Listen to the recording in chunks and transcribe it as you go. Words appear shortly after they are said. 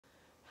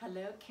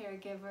Hello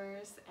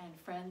caregivers and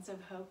friends of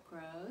Hope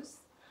Grows.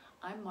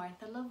 I'm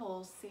Martha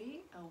Livolsi,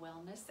 a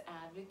wellness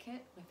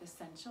advocate with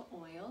essential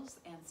oils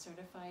and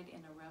certified in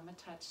Aroma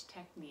Touch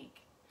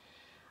technique.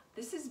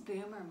 This is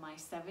Boomer, my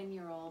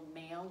 7-year-old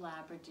male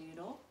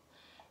Labradoodle.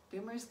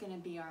 Boomer is going to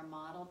be our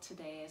model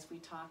today as we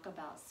talk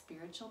about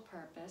spiritual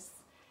purpose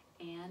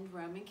and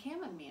Roman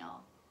Chamomile.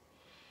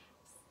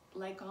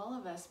 Like all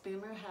of us,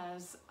 Boomer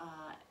has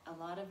a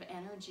lot of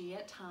energy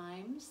at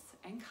times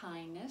and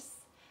kindness,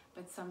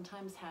 but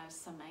sometimes has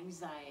some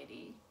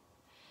anxiety.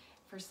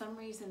 For some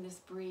reason, this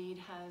breed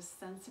has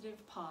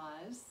sensitive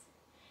paws,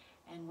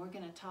 and we're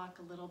going to talk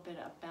a little bit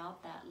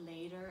about that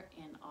later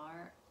in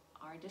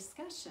our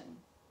discussion.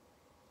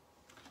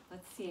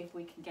 Let's see if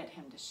we can get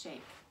him to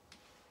shake.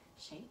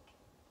 Shake,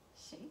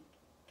 shake,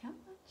 come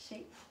on,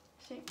 shake,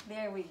 shake.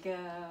 There we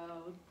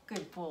go.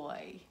 Good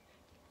boy.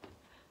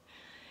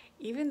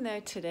 Even though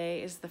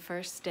today is the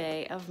first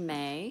day of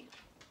May,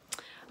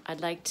 I'd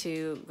like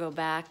to go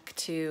back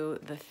to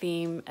the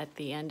theme at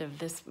the end of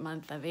this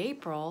month of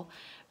April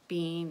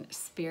being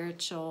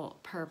spiritual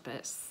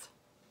purpose.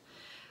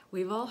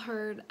 We've all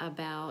heard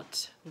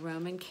about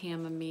Roman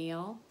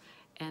chamomile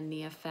and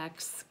the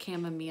effects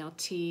chamomile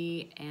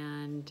tea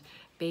and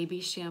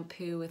baby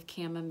shampoo with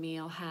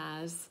chamomile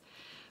has,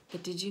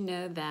 but did you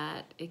know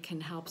that it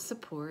can help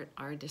support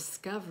our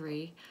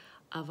discovery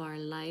of our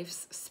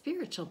life's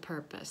spiritual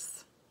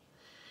purpose?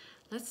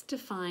 Let's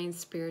define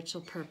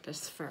spiritual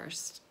purpose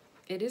first.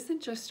 It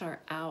isn't just our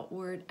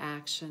outward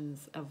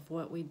actions of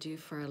what we do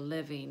for a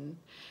living,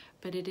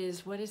 but it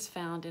is what is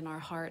found in our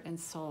heart and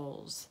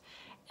souls,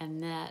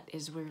 and that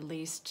is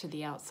released to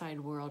the outside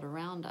world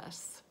around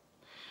us.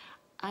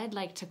 I'd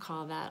like to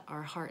call that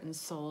our heart and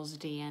soul's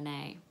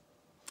DNA.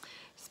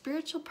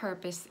 Spiritual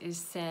purpose is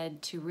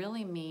said to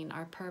really mean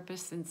our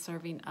purpose in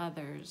serving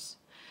others.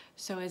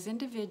 So as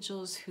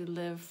individuals who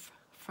live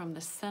from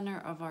the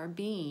center of our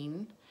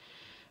being,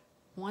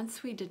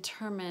 once we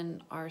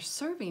determine our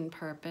serving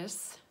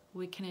purpose,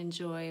 we can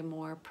enjoy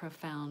more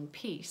profound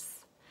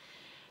peace.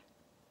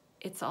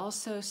 It's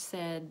also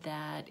said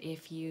that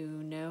if you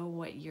know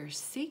what you're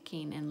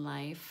seeking in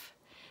life,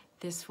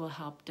 this will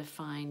help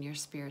define your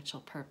spiritual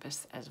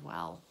purpose as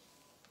well.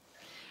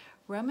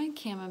 Roman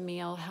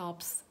chamomile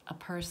helps a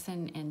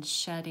person in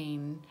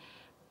shedding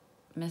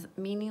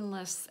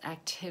meaningless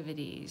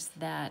activities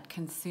that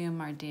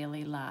consume our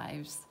daily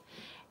lives,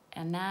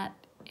 and that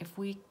if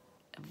we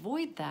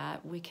avoid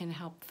that, we can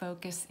help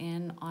focus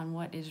in on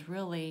what is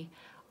really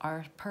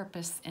our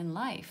purpose in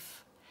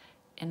life.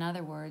 In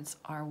other words,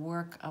 our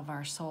work of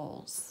our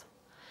souls.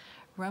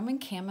 Roman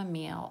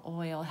chamomile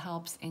oil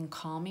helps in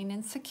calming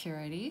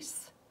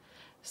insecurities,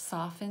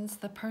 softens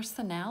the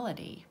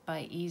personality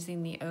by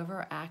easing the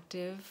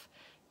overactive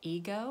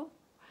ego,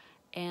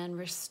 and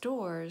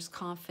restores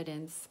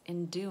confidence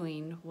in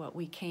doing what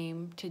we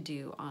came to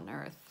do on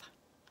earth.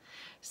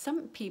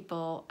 Some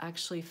people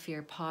actually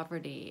fear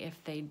poverty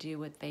if they do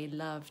what they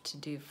love to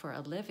do for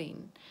a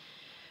living.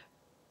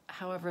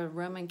 However,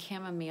 Roman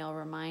chamomile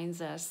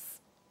reminds us,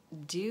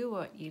 do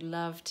what you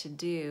love to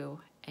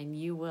do and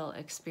you will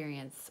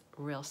experience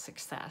real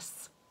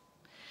success.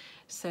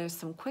 So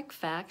some quick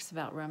facts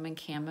about Roman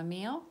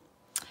chamomile.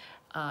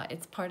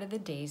 It's part of the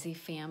daisy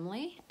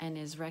family and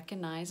is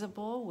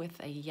recognizable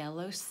with a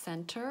yellow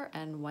center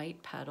and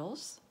white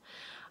petals.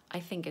 I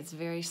think it's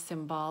very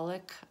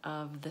symbolic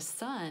of the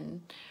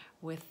sun,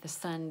 with the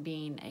sun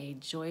being a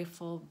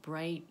joyful,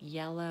 bright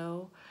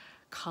yellow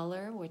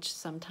color, which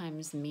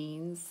sometimes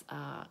means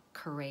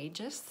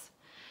courageous.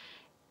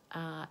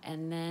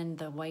 And then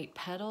the white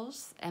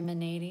petals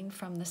emanating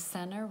from the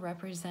center,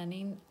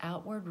 representing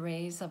outward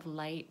rays of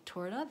light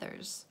toward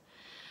others.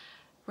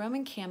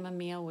 Roman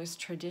chamomile was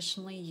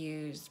traditionally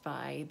used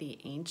by the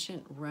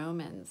ancient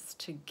Romans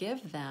to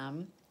give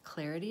them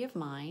clarity of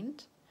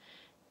mind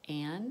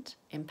and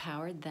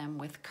empowered them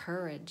with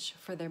courage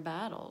for their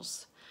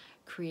battles,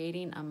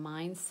 creating a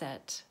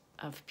mindset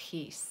of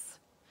peace.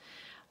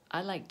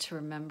 I like to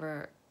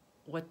remember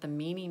what the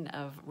meaning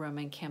of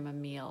Roman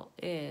chamomile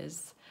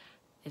is.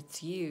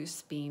 Its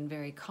use being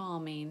very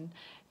calming,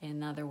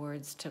 in other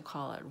words, to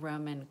call it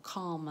Roman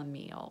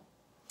chamomile.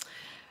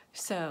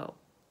 So,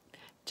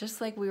 just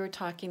like we were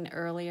talking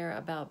earlier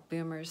about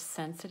Boomer's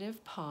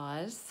sensitive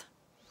paws,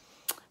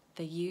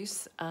 the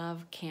use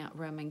of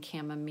Roman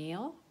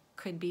chamomile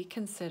could be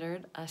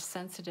considered a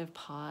sensitive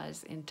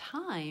pause in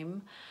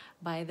time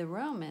by the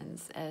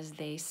Romans as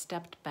they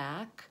stepped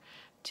back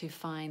to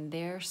find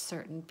their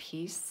certain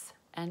peace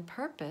and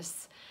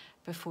purpose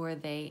before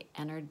they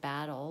entered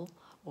battle,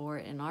 or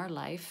in our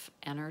life,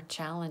 enter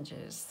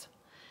challenges.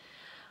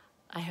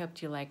 I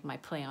hope you like my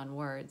play on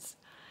words.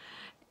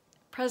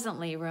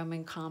 Presently,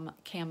 Roman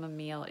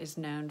chamomile is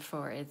known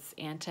for its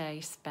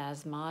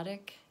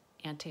anti-spasmodic,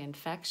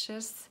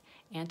 anti-infectious,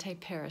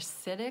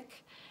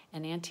 anti-parasitic,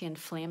 and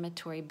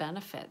anti-inflammatory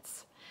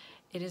benefits.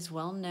 It is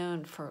well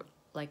known for,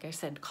 like I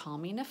said,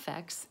 calming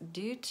effects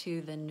due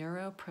to the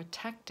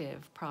neuroprotective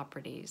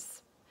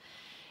properties.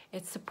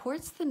 It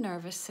supports the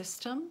nervous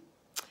system,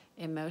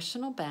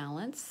 emotional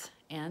balance,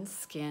 and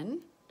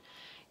skin.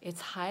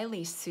 It's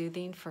highly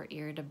soothing for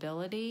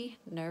irritability,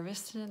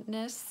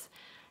 nervousness,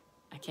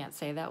 I can't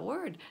say that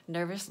word,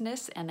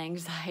 nervousness and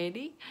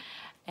anxiety,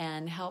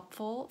 and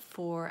helpful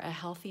for a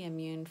healthy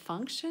immune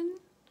function,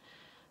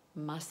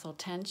 muscle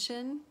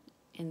tension,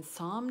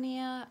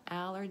 insomnia,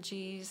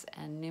 allergies,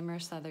 and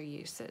numerous other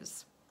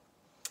uses.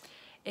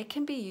 It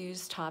can be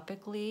used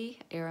topically,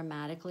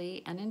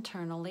 aromatically, and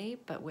internally,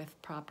 but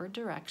with proper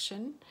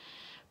direction.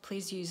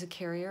 Please use a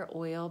carrier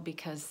oil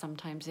because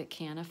sometimes it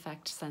can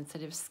affect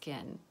sensitive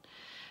skin.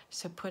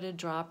 So put a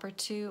drop or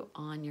two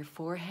on your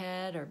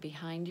forehead or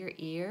behind your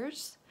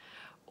ears,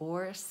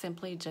 or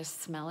simply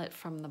just smell it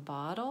from the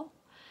bottle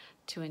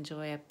to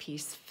enjoy a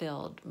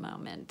peace-filled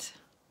moment.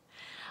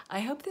 I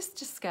hope this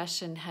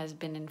discussion has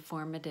been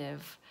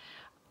informative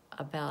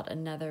about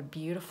another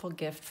beautiful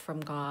gift from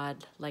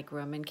God like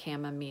Roman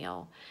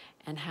Chamomile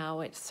and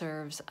how it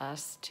serves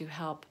us to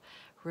help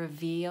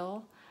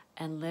reveal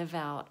and live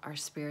out our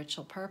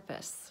spiritual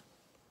purpose.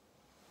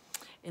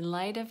 In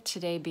light of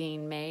today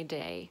being May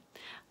Day,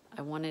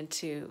 I wanted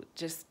to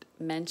just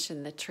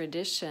mention the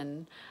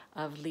tradition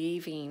of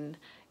leaving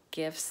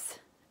gifts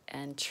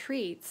and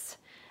treats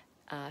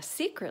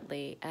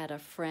secretly at a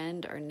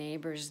friend or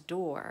neighbor's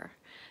door.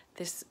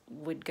 This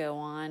would go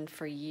on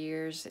for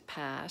years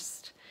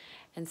past.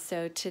 And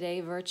so today,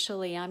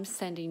 virtually, I'm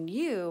sending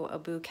you a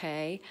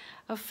bouquet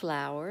of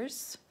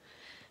flowers.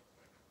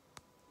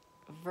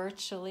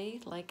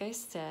 Virtually, like I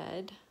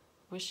said,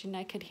 wishing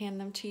I could hand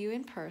them to you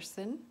in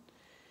person,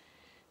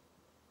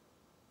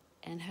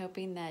 and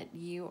hoping that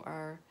you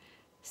are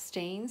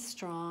staying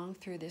strong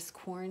through this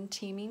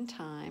quarantining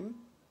time.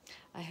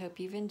 I hope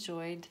you've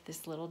enjoyed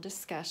this little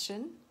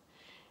discussion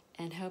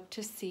and hope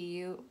to see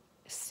you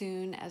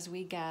soon as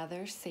we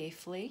gather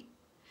safely.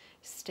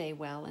 Stay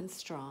well and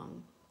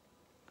strong.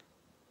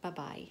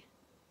 Bye-bye.